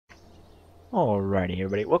Alrighty,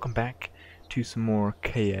 everybody, welcome back to some more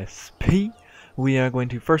KSP. We are going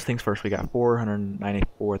to, first things first, we got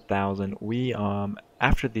 494,000.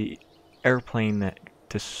 After the airplane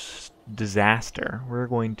disaster, we're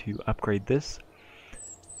going to upgrade this.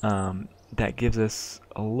 That gives us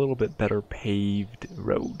a little bit better paved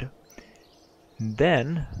road.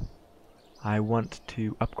 Then, I want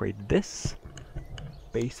to upgrade this.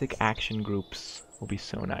 Basic action groups will be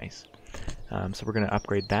so nice. So we're going to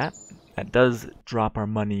upgrade that. That does drop our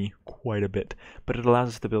money quite a bit, but it allows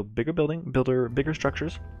us to build bigger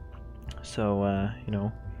structures. So, you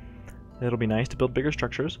know, it'll be nice to build bigger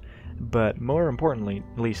structures, but more importantly,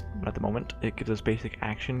 at least at the moment, it gives us basic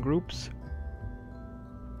action groups.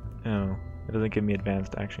 Oh, it doesn't give me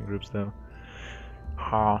advanced action groups though.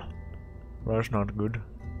 Ha, that's not good.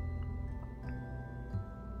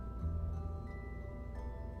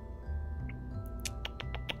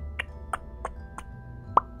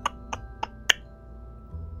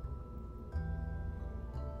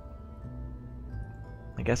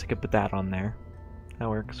 I guess I could put that on there. That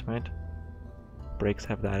works, right? Brakes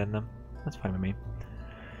have that in them. That's fine with me.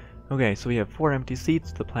 Okay, so we have 4 empty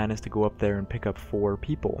seats. The plan is to go up there and pick up 4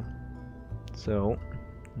 people. So,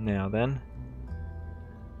 now then,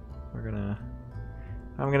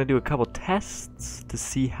 I'm gonna do a couple tests to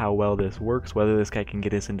see how well this works, whether this guy can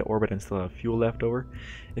get us into orbit and still have fuel left over.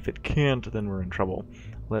 If it can't, then we're in trouble.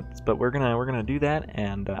 But we're gonna do that,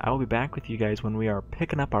 and I'll be back with you guys when we are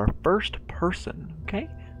picking up our first person. Okay,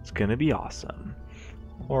 it's gonna be awesome.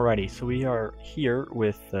 Alrighty, so we are here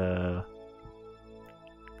with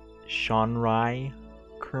Shanrai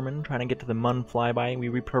Kerman, trying to get to the Mun flyby. We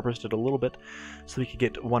repurposed it a little bit so we could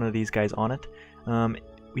get one of these guys on it.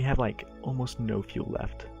 We have like almost no fuel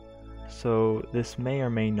left, so this may or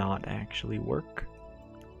may not actually work.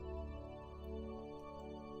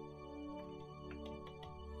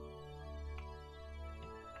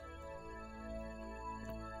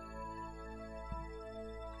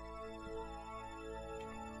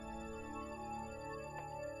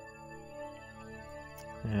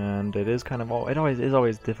 And it is kind of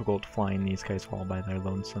always difficult flying these guys all by their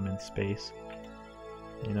lonesome in space,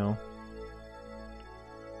 you know.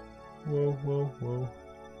 Whoa, whoa, whoa.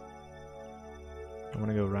 I want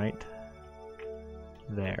to go right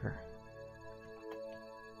there.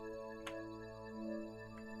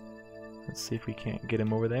 Let's see if we can't get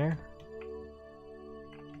him over there.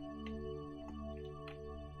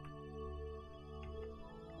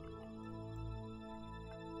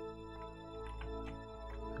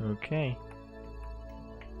 Okay.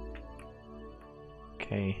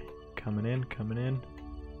 Okay, coming in, coming in.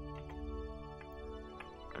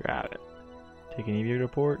 Grab it. Take an EV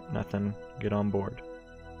report, nothing. Get on board.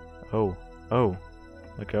 Oh,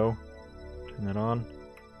 let go. Turn that on.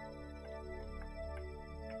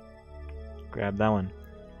 Grab that one.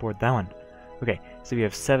 Board that one. Okay, so we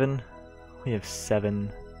have 7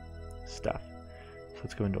 stuff. So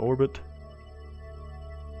let's go into orbit.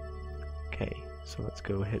 Okay, so let's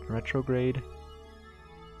go hit retrograde.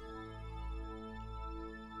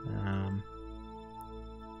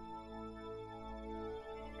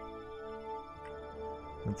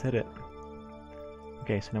 Let's hit it.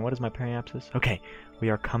 Okay, so now what is my periapsis? Okay, we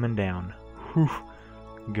are coming down. Whew.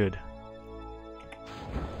 Good.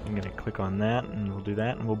 I'm gonna click on that, and we'll do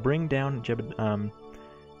that, and we'll bring down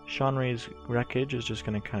Shanrai's wreckage is just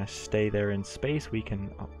gonna kind of stay there in space. We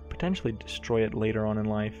can potentially destroy it later on in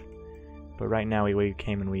life, but right now we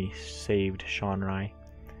came and we saved Shanrai,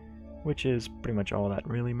 which is pretty much all that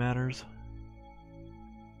really matters.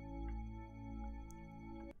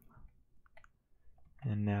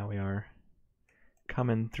 And now we are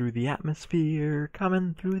coming through the atmosphere,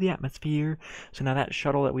 So now that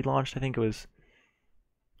shuttle that we launched, I think it was...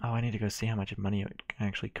 Oh, I need to go see how much money it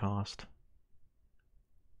actually cost.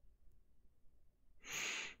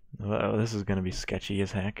 Oh, this is going to be sketchy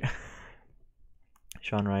as heck.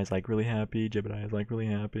 Shanrai is like really happy, Jebediah is like really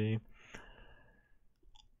happy.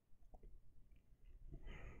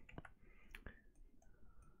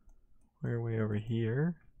 We're way over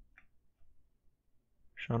here.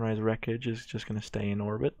 Shanrai's wreckage is just going to stay in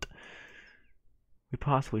orbit. We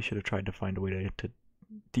possibly should have tried to find a way to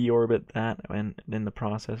deorbit that and in the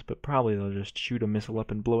process, but probably they'll just shoot a missile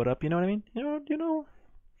up and blow it up. You know what I mean? You know.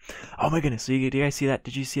 Oh my goodness! So do you guys see that?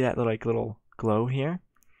 Did you see that little glow here?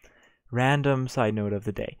 Random side note of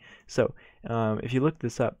the day. So if you look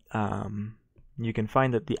this up, you can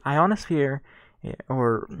find that the ionosphere,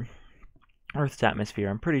 or Earth's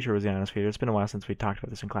atmosphere, I'm pretty sure it was the ionosphere. It's been a while since we talked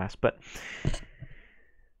about this in class, but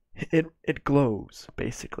it glows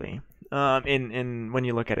basically. In when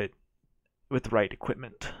you look at it with the right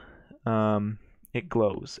equipment. it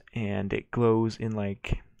glows, and it glows in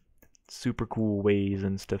like super cool ways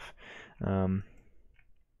and stuff.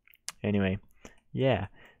 Anyway, yeah.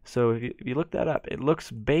 So if you look that up, it looks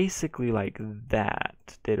basically like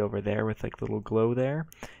that did over there with like little glow there,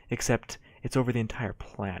 except it's over the entire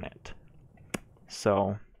planet.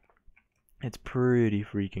 So it's pretty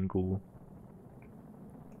freaking cool.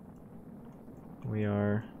 We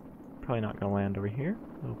are probably not gonna land over here.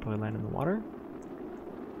 We'll probably land in the water.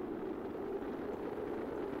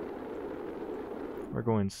 We're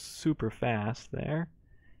going super fast there,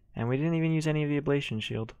 and we didn't even use any of the ablation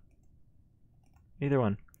shield. Either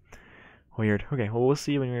one. Weird. Okay, well, we'll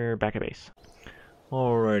see when we're back at base.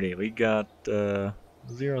 Alrighty, we got 0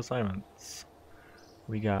 assignments.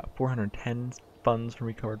 We got 410 funds from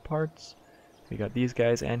recovered parts. We got these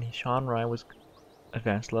guys, and Sean Rye was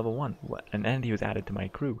advanced level 1. And he was added to my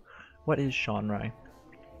crew. What is Sean Rye?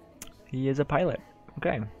 He is a pilot.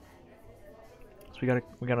 Okay. So we got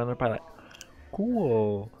another pilot.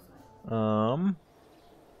 Cool. So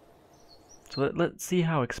let's see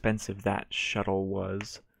how expensive that shuttle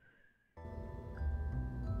was.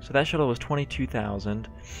 So that shuttle was 22,000,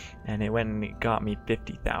 and it went and it got me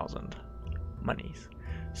 50,000 monies.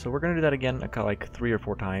 So we're gonna do that again like 3 or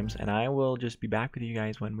 4 times, and I will just be back with you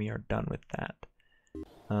guys when we are done with that.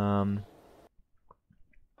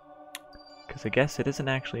 Because I guess it isn't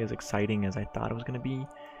actually as exciting as I thought it was gonna be.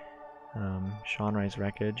 Sean Rye's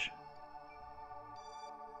wreckage.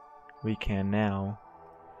 We can now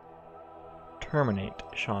terminate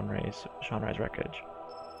Sean Rye's wreckage.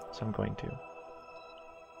 So I'm going to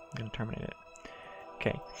terminate it.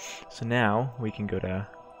 Okay, so now we can go to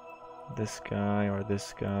this guy or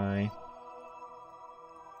this guy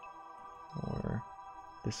or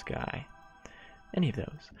this guy. Any of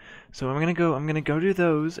those. So I'm gonna go do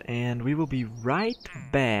those, and we will be right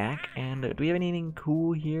back. And do we have anything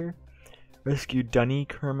cool here? Rescue Dunny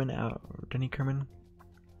Kerman out. Dunny Kerman.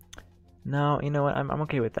 No, you know what? I'm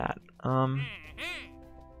okay with that. I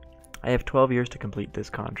have 12 years to complete this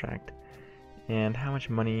contract. And how much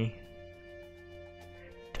money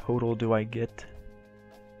total do I get?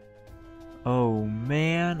 Oh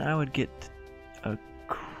man, I would get a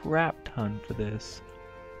crap ton for this.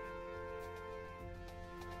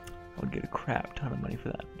 I would get a crap ton of money for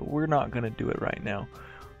that, but we're not gonna do it right now.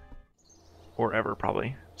 Or ever,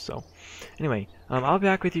 probably. So, anyway, I'll be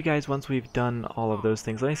back with you guys once we've done all of those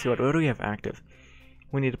things. Let me see, what do we have active?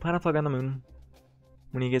 We need a planet flag on the moon.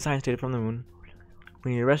 We need to get science data from the moon.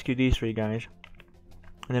 We need to rescue these 3 guys.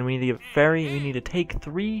 And then we need to get we need to take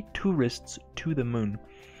 3 tourists to the moon.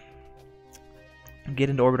 Get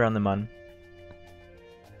into orbit around the moon.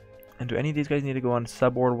 And do any of these guys need to go on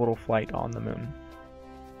suborbital flight on the moon?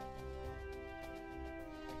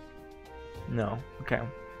 No. Okay.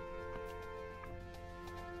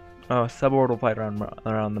 Oh, suborbital flight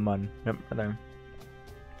around the moon. Yep, right there.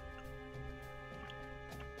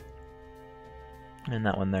 And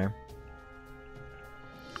that one there.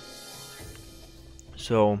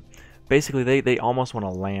 So, basically, they almost want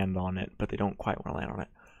to land on it, but they don't quite want to land on it.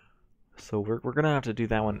 So we're gonna have to do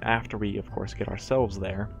that one after we, of course, get ourselves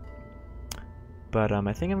there. But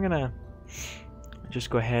I think I'm gonna just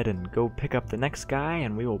go ahead and go pick up the next guy,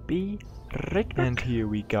 and we will be right back. And here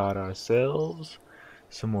we got ourselves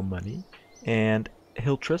some more money. And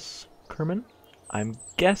Hiltrus Kerman. I'm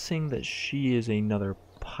guessing that she is another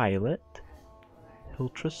pilot.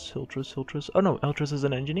 Hiltrus. Oh no, Hiltrus is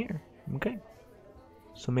an engineer. Okay.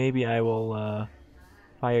 So maybe I will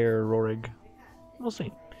fire Rorig. We'll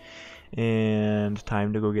see. And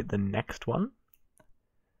time to go get the next one.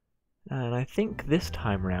 And I think this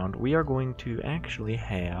time around we are going to actually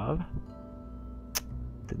have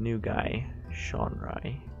the new guy, Sean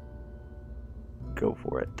Rye. Go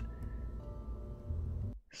for it.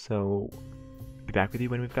 So, be back with you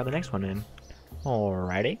when we've got the next one in.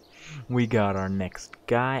 Alrighty. We got our next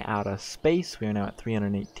guy out of space. We are now at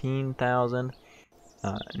 318,000.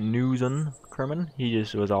 Newson Kerman. He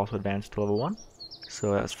just was also advanced to level 1.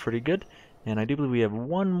 So that's pretty good. And I do believe we have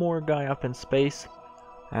one more guy up in space.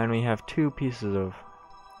 And we have 2 pieces of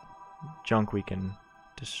junk we can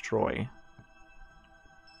destroy.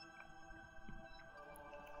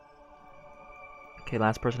 Okay,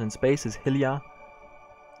 last person in space is Hilya.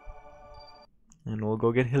 And we'll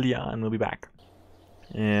go get Hilya and we'll be back.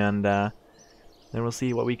 And then we'll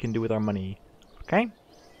see what we can do with our money. Okay?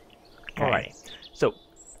 Alright. So,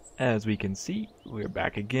 as we can see, we're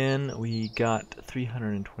back again. We got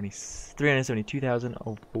 372,000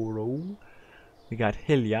 overall. We got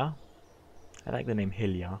Hilya. I like the name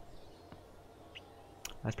Hilya.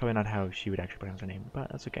 That's probably not how she would actually pronounce her name,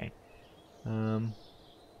 but that's okay. I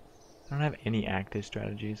don't have any active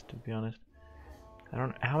strategies, to be honest. I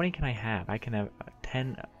don't. How many can I have? I can have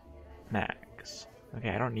 10 max. Okay,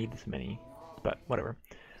 I don't need this many, but whatever.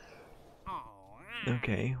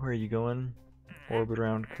 Okay, where are you going? Orbit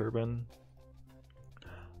around Kerbin.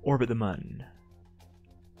 Orbit the Mun.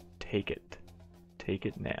 Take it. Take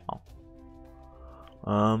it now.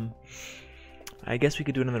 I guess we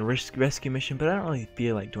could do another rescue mission, but I don't really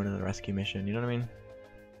feel like doing another rescue mission, you know what I mean?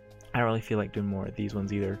 I don't really feel like doing more of these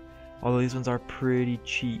ones either. Although these ones are pretty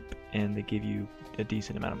cheap, and they give you a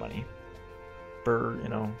decent amount of money for, you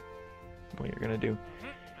know, what you're gonna do.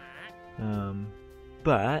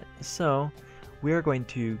 But, so, we are going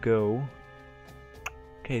to go...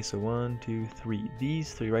 Okay, so 1, 2, 3.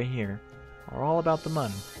 These 3 right here are all about the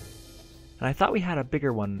Mun. And I thought we had a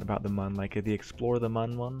bigger one about the Mun, like the Explore the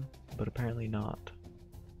Mun one, but apparently not.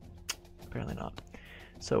 Apparently not.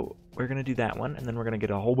 So we're gonna do that one, and then we're gonna get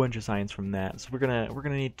a whole bunch of science from that. So we're gonna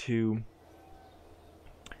need to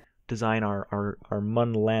design our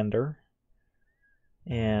Mun lander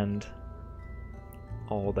and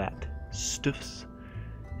all that stuffs,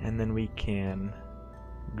 and then we can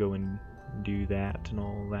go and do that and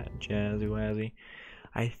all that jazzy wazzy.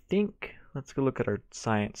 I think let's go look at our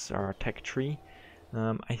science, our tech tree.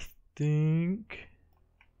 I think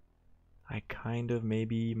I kind of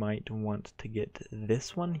maybe might want to get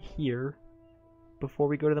this one here before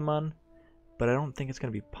we go to the Mun, but I don't think it's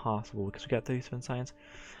going to be possible because we got 37 science.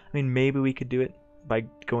 I mean, maybe we could do it by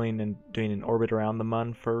going and doing an orbit around the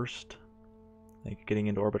Mun first, like getting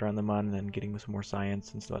into orbit around the Mun and then getting some more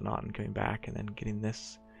science and whatnot and coming back and then getting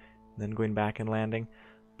this, and then going back and landing.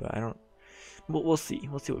 But I don't. We'll see.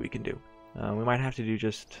 We'll see what we can do. We might have to do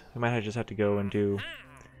we might just have to go and do,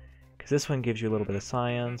 because this one gives you a little bit of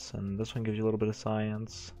science, and this one gives you a little bit of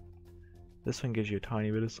science. This one gives you a tiny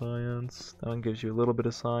bit of science. That one gives you a little bit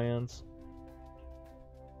of science.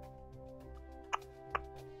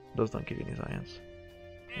 Those don't give you any science,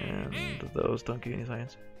 and those don't give you any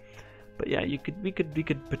science. But yeah, we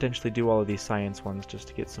could potentially do all of these science ones just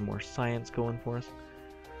to get some more science going for us.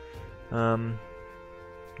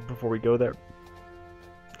 Before we go there,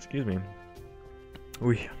 excuse me.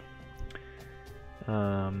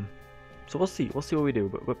 So we'll see what we do.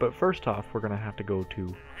 But first off, we're gonna have to go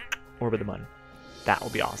to orbit the Mun. That will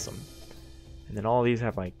be awesome. And then all these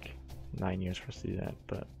have like 9 years for us to do that.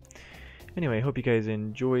 But anyway, I hope you guys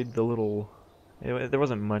enjoyed the little. There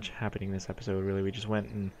wasn't much happening this episode really. We just went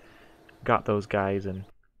and got those guys and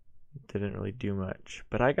didn't really do much.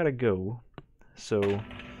 But I gotta go. So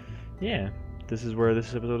yeah. This is where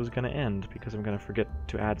this episode is going to end, because I'm going to forget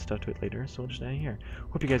to add stuff to it later, so we'll just end it here.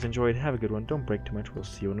 Hope you guys enjoyed. Have a good one. Don't break too much. We'll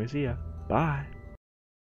see you when we see ya. Bye!